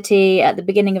your city at the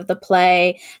beginning of the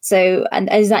play. So,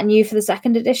 and is that new for the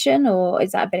second edition, or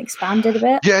is that been expanded a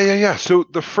bit? Yeah. So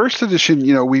the first edition,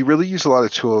 we really used a lot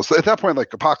of tools. At that point,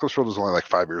 like Apocalypse World was only like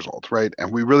 5 years old, right?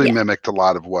 And we really Yeah. mimicked a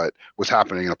lot of what was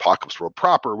happening in Apocalypse World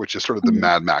proper, which is sort of the Mm-hmm.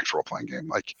 Mad Max role playing game.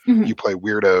 Like Mm-hmm. you play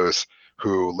weirdos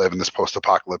who live in this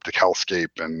post-apocalyptic hellscape,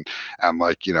 and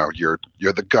like you're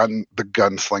the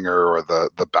gunslinger or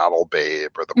the battle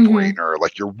babe or the Mm-hmm. brainer.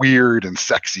 Like you're weird and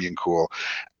sexy and cool,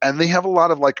 and they have a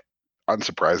lot of like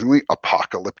unsurprisingly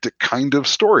apocalyptic kind of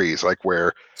stories, like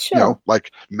where Sure.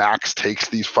 like Max takes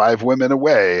these 5 women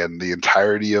away and the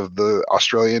entirety of the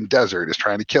Australian desert is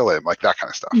trying to kill him, like that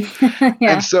kind of stuff. And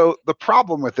Yeah. so the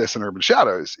problem with this in Urban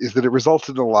Shadows is that it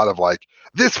resulted in a lot of like,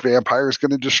 this vampire is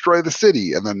going to destroy the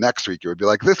city, and then next week it would be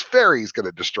like, this fairy is going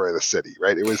to destroy the city,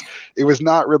 right? It was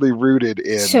not really rooted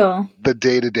in Sure. the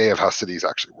day to day of how cities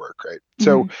actually work, right?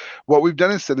 So Mm-hmm. what we've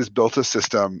done instead is built a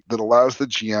system that allows the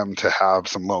GM to have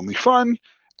some lonely fun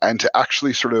and to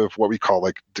actually sort of what we call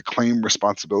like declaim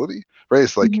responsibility, right?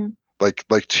 It's like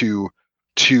Mm-hmm.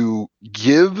 to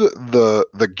give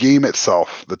the game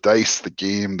itself, the dice, the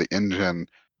game, the engine,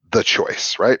 the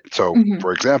choice, right? So, Mm-hmm.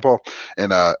 for example,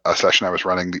 in a session I was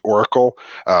running, the Oracle,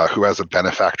 who has a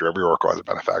benefactor, every Oracle has a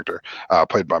benefactor,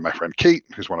 played by my friend Kate,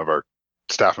 who's one of our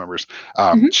staff members.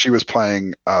 Mm-hmm. She was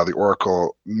playing the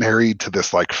Oracle married to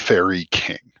this like fairy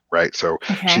king. Right, so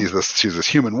Okay. she's this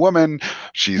human woman.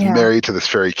 She's Yeah. married to this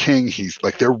fairy king. He's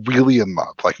like they're really in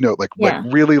love, like no, like Yeah.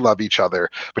 really love each other.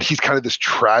 But he's kind of this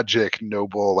tragic,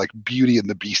 noble, like Beauty and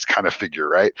the Beast kind of figure,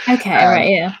 right? Okay. And Right.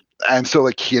 Yeah. and so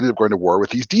like he ended up going to war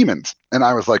with these demons, and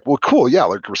I was like, well, cool, yeah,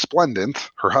 like Resplendent,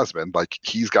 her husband, like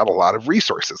he's got a lot of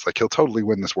resources, like he'll totally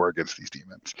win this war against these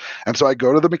demons. And so I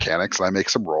go to the mechanics and I make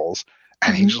some rolls,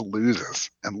 and he Mm-hmm. just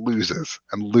loses and loses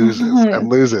and Oh loses and no.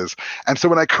 loses. And so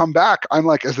when I come back, I'm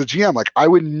like, as the GM, like I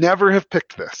would never have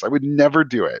picked this, I would never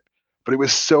do it. But it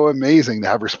was so amazing to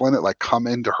have Resplendent like come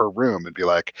into her room and be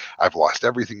like, I've lost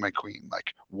everything, my queen.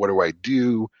 Like, what do I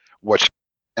do? What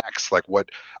next? Like, what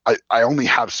I only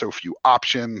have so few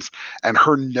options. And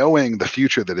her knowing the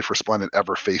future, that if Resplendent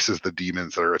ever faces the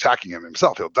demons that are attacking him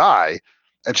himself, he'll die.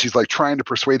 And she's like trying to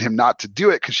persuade him not to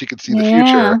do it because she can see the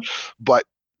future, Yeah. but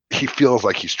he feels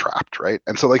like he's trapped, right?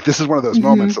 And so like this is one of those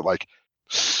moments Mm-hmm. that like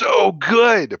so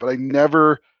good, but I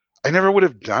never would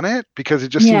have done it because it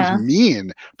just seems Yeah.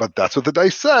 mean, but that's what the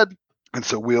dice said. And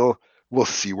so we'll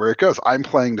see where it goes. I'm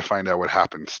playing to find out what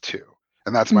happens too.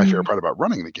 And that's my favorite Mm-hmm. part about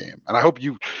running the game. And I hope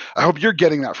you're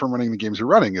getting that from running the games you're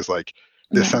running, is like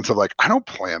this Yeah. sense of like, I don't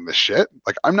plan this shit.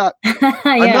 Like I'm not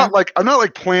Yeah.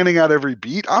 planning out every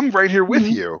beat. I'm right here with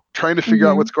Mm-hmm. you trying to figure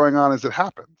out Mm-hmm. what's going on as it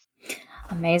happens.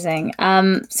 Amazing.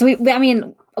 So I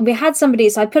mean, we had somebody.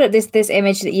 So I put up this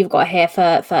image that you've got here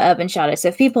for Urban Shadow. So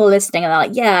if people are listening and they're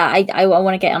like, yeah, I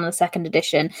want to get on the second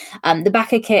edition. The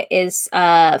backer kit is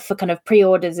for kind of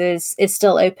pre-orders is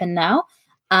still open now.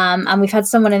 And we've had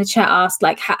someone in the chat ask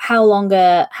like, how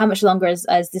much longer is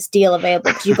this deal available?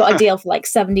 Because you've got a deal for like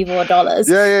 $74.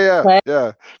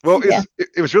 Yeah. Well, Yeah.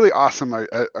 it was really awesome.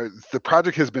 The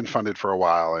project has been funded for a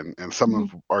while, and some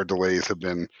Mm-hmm. of our delays have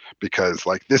been because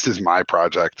like this is my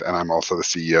project, and I'm also the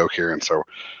CEO here, and so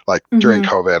like during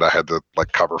Mm-hmm. COVID, I had to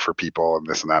like cover for people and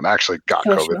this and that. And I actually got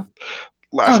Sure. COVID Sure. Oh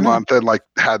last no. month and like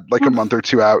had like a Oh. month or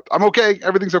two out. I'm okay,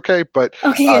 everything's okay, but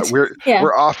Okay. Good. we're Yeah.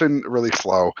 we're often really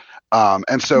slow.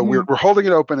 And so Mm-hmm. we're holding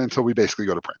it open until we basically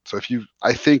go to print. So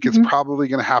I think it's Mm-hmm. probably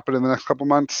going to happen in the next couple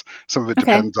months. Some of it Okay.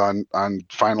 depends on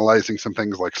finalizing some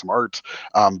things like some art.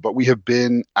 But we have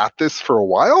been at this for a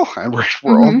while, and we're Mm-hmm.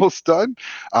 almost done.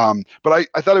 But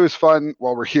I thought it was fun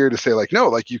while we're here to say like, no,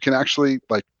 like you can actually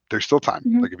like. There's still time.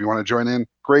 Mm-hmm. Like if you want to join in,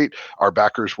 great. Our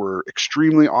backers were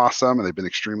extremely awesome, and they've been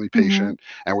extremely patient,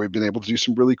 and we've been able to do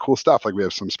some really cool stuff. Like we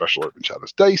have some special Urban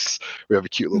Shadows dice. We have a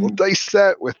cute little Mm-hmm. dice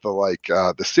set with the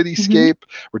Mm-hmm. cityscape.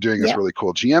 We're doing this Yeah. really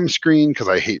cool GM screen because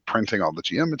I hate printing all the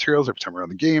GM materials every time we're on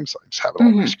the game, so I just have it all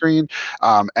on my Mm-hmm. screen.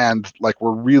 And like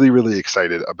we're really, really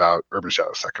excited about Urban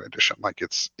Shadows Second Edition. Like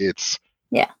it's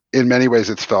Yeah. in many ways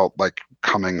it's felt like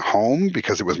coming home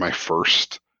because it was my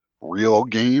first real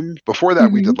game. Before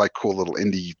that, we Mm-hmm. did like cool little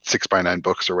indie 6x9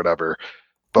 books or whatever.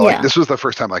 But like Yeah. this was the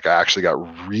first time like I actually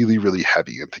got really, really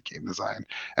heavy into game design,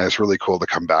 and it's really cool to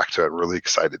come back to it. Really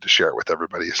excited to share it with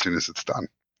everybody as soon as it's done.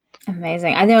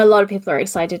 Amazing. I know a lot of people are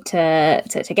excited to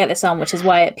get this on, which is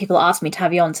why people asked me to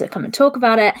have you on to come and talk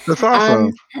about it. That's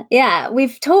awesome. Yeah,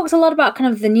 we've talked a lot about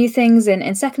kind of the new things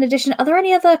in second edition. Are there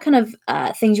any other kind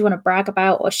of things you want to brag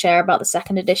about or share about the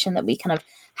second edition that we kind of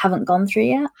haven't gone through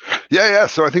yet? Yeah.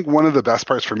 So I think one of the best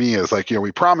parts for me is like,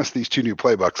 we promised these 2 new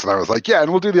playbooks, and I was like, yeah,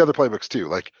 and we'll do the other playbooks too,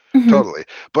 like Hmm. totally.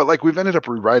 But like we've ended up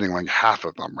rewriting like half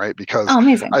of them, right? Because Oh,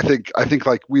 amazing. I think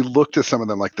like we looked at some of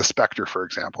them, like the Spectre, for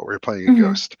example, where you're playing a Hmm.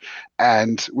 ghost,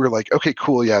 and we're like, okay,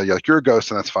 cool, yeah, you're a ghost,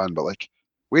 and that's fun, but like,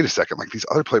 wait a second, like these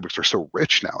other playbooks are so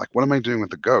rich now. Like, what am I doing with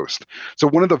the ghost? So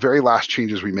one of the very last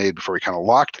changes we made before we kind of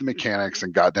locked the mechanics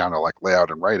and got down to like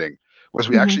layout and writing was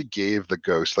we Hmm. actually gave the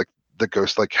ghost like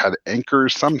had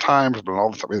anchors sometimes, but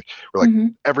all the time we're like, Hmm.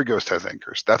 every ghost has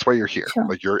anchors. That's why you're here. Sure.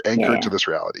 Like you're Yeah, anchored yeah. to this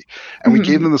reality. And we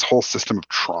gave Hmm. them this whole system of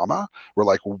trauma where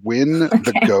like when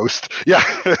the Okay. ghost, yeah,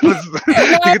 No, you I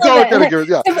can love tell what it. kind of Like, ghost,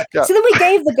 yeah, so, yeah. so then we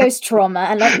gave the ghost trauma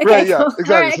and like, Right, okay, yeah, cool. All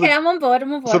exactly. right, okay, I'm on board.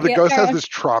 I'm on So board. the Yep, ghost carry has on. this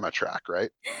trauma track, right?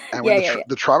 And when Yeah, the yeah, yeah.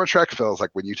 the trauma track fills, like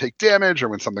when you take damage or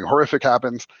when something horrific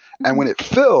happens, and Hmm. when it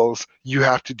fills, you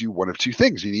have to do one of two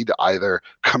things. You need to either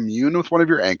commune with one of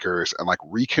your anchors and like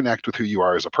reconnect with who you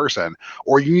are as a person,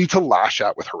 or you need to lash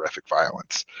out with horrific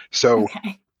violence. So,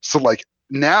 Okay. so like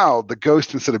now the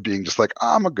ghost, instead of being just like,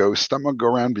 I'm a ghost, I'm gonna go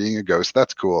around being a ghost,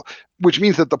 that's cool, which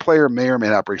means that the player may or may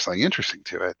not bring something interesting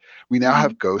to it. We now Hmm.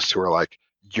 have ghosts who are like,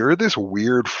 you're this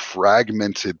weird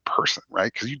fragmented person,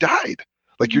 right? Because you died.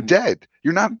 Like you're Hmm. dead.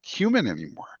 You're not human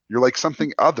anymore. You're like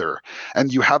something other.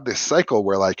 And you have this cycle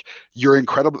where like you're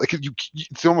incredible. Like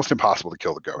it's almost impossible to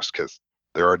kill the ghost because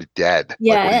they're already dead. Like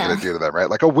Yeah, what are you gonna yeah, do to them, right?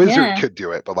 Like a wizard yeah. could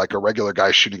do it, but like a regular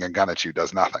guy shooting a gun at you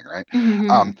does nothing, right?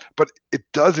 Hmm. But it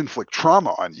does inflict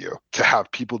trauma on you to have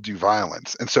people do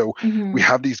violence. And so we Hmm.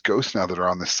 have these ghosts now that are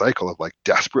on this cycle of like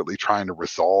desperately trying to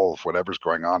resolve whatever's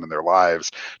going on in their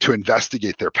lives, to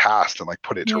investigate their past and like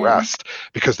put it to Yeah. rest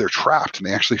because they're trapped and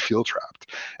they actually feel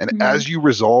trapped. And Hmm. as you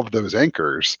resolve those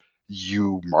anchors,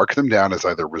 you mark them down as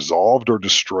either resolved or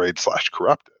destroyed slash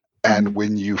corrupted. And Hmm.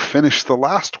 when you finish the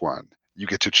last one, you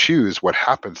get to choose what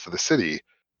happens to the city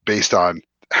based on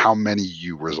how many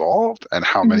you resolved and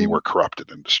how many Hmm. were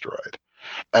corrupted and destroyed.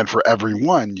 And for every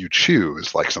one you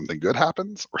choose, like something good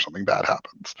happens or something bad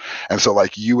happens. And so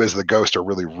like you as the ghost are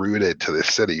really rooted to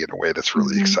this city in a way that's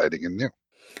really Hmm. exciting and new.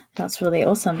 That's really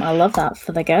awesome. I love that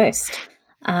for the ghost.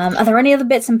 Are there any other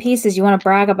bits and pieces you want to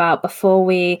brag about before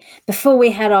we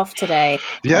head off today,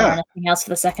 or Yeah, anything else for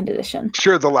the second edition?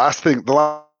 sure. The last thing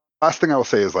I will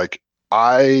say is like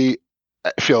I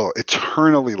feel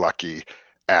eternally lucky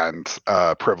and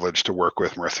privileged to work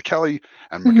with Marissa Kelly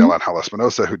and Miguel Hmm. Angel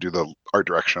Espinosa, who do the art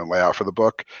direction and layout for the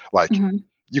book. Like Hmm.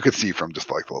 you could see from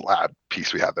just like the lab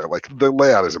piece we had there, like the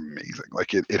layout is amazing.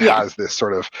 Like it Yeah. has this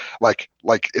sort of like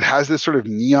it has this sort of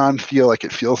neon feel, like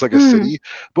it feels like a Mm. city.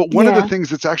 But one of the Yeah. things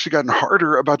that's actually gotten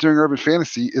harder about doing urban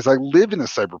fantasy is I live in a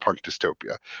cyberpunk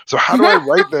dystopia. So how do I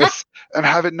write this and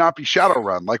have it not be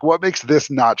Shadowrun? Like what makes this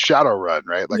not Shadowrun,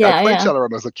 right? Like I Yeah, played yeah.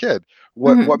 Shadowrun as a kid.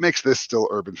 What Hmm. makes this still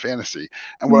urban fantasy?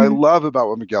 And what I Hmm. love about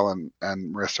what Miguel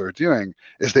and Marissa are doing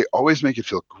is they always make it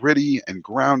feel gritty and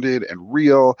grounded and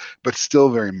real, but still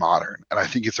very modern. And I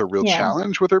think it's a real Yeah.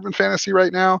 challenge with urban fantasy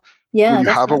right now when Yeah, you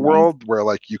have a definitely. world where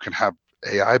like you can have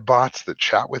AI bots that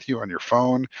chat with you on your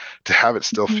phone, to have it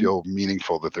still Mhm. feel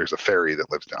meaningful that there's a fairy that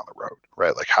lives down the road,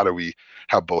 right? Like how do we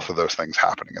have both of those things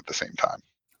happening at the same time?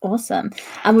 Awesome.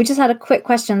 And we just had a quick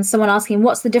question. Someone asking,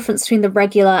 what's the difference between the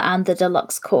regular and the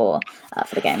deluxe core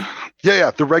for the game?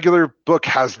 Yeah. The regular book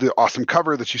has the awesome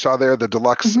cover that you saw there. The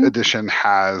deluxe Hmm. edition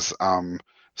has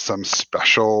some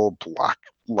special black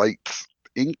light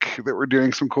ink that we're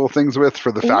doing some cool things with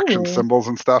for the faction Ooh. symbols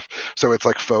and stuff. So it's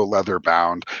like faux leather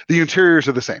bound. The interiors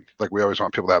are the same. Like we always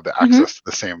want people to have the Hmm. access to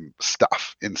the same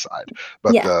stuff inside.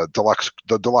 But Yeah. the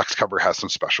deluxe cover has some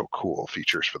special cool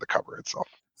features for the cover itself.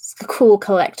 It's a cool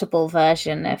collectible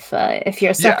version if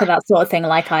you're a sucker Yeah, that sort of thing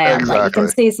like I am. Like you can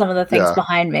exactly. see some of the things Yeah.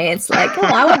 behind me. It's like, oh,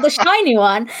 I want the shiny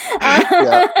one.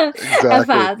 Yeah, exactly.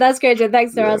 Fab. That's great, Jen.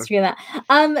 Thanks for Yeah. answering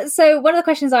that. So one of the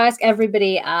questions I ask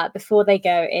everybody before they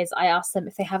go is I ask them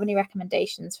if they have any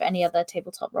recommendations for any other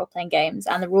tabletop role playing games,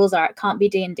 and the rules are it can't be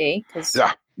D&D because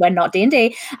Yeah. we're not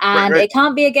D&D, Right, and right. it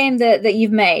can't be a game that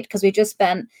you've made because we just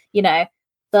spent the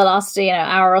last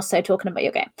hour or so talking about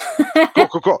your game.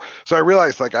 Cool. So I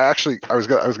realized, like, I was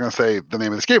gonna say the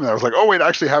name of this game, and I was like, oh wait, I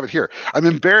actually have it here. I'm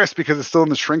embarrassed because it's still in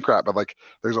the shrink wrap, but like,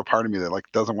 there's a part of me that like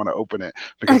doesn't want to open it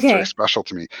because it's very Okay. special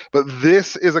to me. But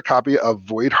this is a copy of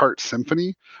Voidheart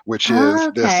Symphony, which is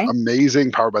this Okay.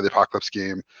 amazing Powered by the Apocalypse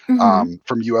game Hmm.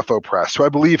 from UFO Press, who I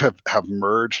believe have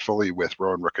merged fully with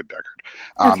Rowan Rook and Deckard.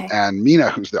 Okay. And Mina,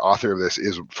 who's the author of this,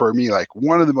 is for me like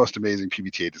one of the most amazing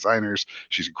PBTA designers.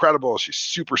 She's incredible. She's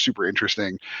super, super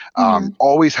interesting. Hmm.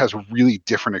 Always has really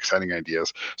different, exciting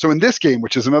ideas. So in this game,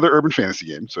 which is another urban fantasy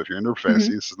game, so if you're into urban Hmm.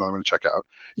 fantasy, this is another one to check out.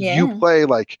 You Yeah. play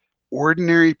like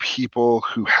ordinary people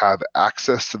who have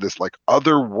access to this like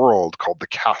other world called the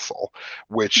castle,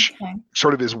 which Okay.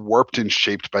 sort of is warped and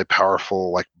shaped by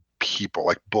powerful like people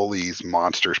like bullies,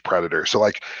 monsters, predators. So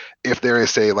like if there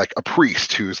is say like a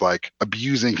priest who's like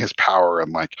abusing his power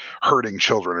and like hurting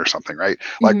children or something, right?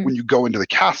 Like Mm-hmm. when you go into the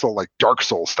castle, like Dark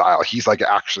Souls style, he's like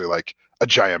actually like a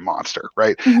giant monster,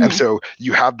 right? And Mm-hmm. so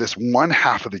you have this one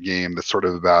half of the game that's sort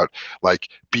of about like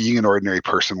being an ordinary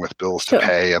person with bills to Sure.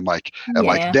 pay and like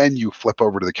Yeah. then you flip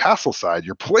over to the castle side,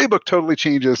 your playbook totally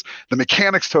changes, the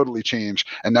mechanics totally change,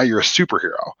 and now you're a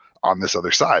superhero on this other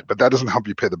side, but that doesn't help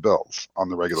you pay the bills on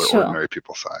the regular Sure. ordinary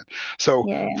people side. So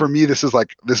Yeah. for me, this is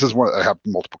one I have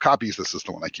multiple copies. This is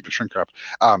the one I keep in shrink wrap.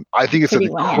 I think it's an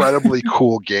Pretty one, yeah. incredibly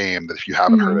cool game that if you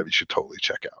haven't heard Mm-hmm. of, you should totally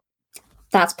check out.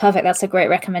 That's perfect. That's a great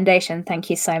recommendation. Thank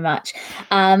you so much.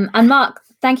 And Mark,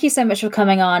 thank you so much for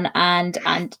coming on and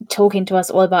talking to us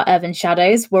all about Urban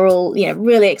Shadows. We're all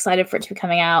really excited for it to be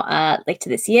coming out later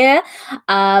this year.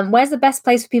 Where's the best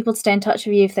place for people to stay in touch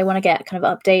with you if they want to get kind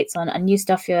of updates on new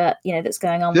stuff that's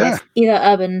going on Yeah. with either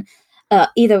Urban,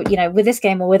 either with this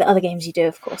game or with other games you do,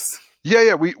 of course.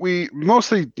 Yeah. We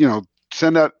mostly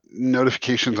send out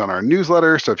notifications on our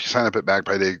newsletter. So if you sign up at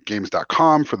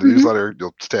magpiedaygames.com for the newsletter,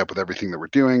 you'll stay up with everything that we're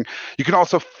doing. You can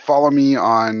also follow me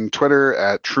on Twitter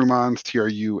at Trumonz,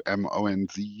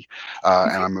 Trumonz,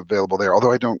 and I'm available there.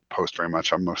 Although I don't post very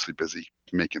much, I'm mostly busy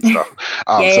making stuff.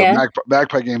 So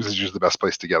Magpie Games is usually the best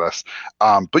place to get us.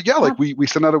 But yeah, like we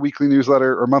send out a weekly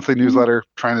newsletter or monthly newsletter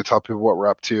trying to tell people what we're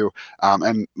up to.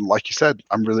 And like you said,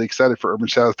 I'm really excited for Urban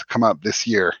Shadows to come out this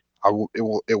year. It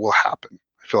will happen.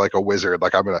 I feel like a wizard.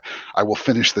 Like I will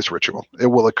finish this ritual. It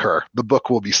will occur. The book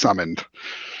will be summoned.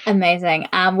 Amazing.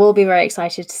 We'll be very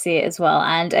excited to see it as well.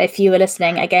 And if you are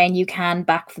listening, again, you can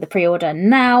back for the pre-order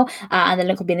now. And the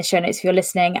link will be in the show notes if you're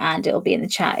listening, and it'll be in the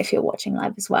chat if you're watching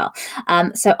live as well.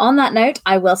 So on that note,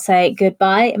 I will say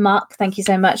goodbye. Mark, thank you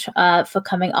so much for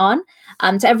coming on.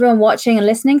 To everyone watching and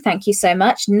listening, thank you so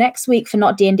much. Next week for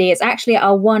Not D&D, it's actually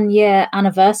our 1 year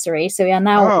anniversary. So we are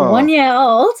now 1 year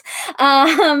old.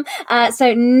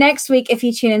 So next week, if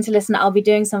you tune in to listen, I'll be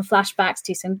doing some flashbacks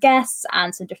to some guests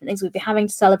and some different things we'll be having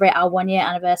to celebrate our 1 year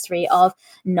anniversary of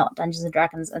Not Dungeons and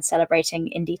Dragons and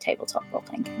celebrating indie tabletop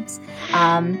role-playing games.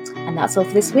 And that's all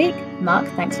for this week. Mark,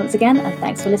 thanks once again, and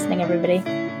thanks for listening, everybody.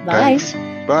 Bye. Thanks.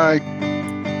 Bye.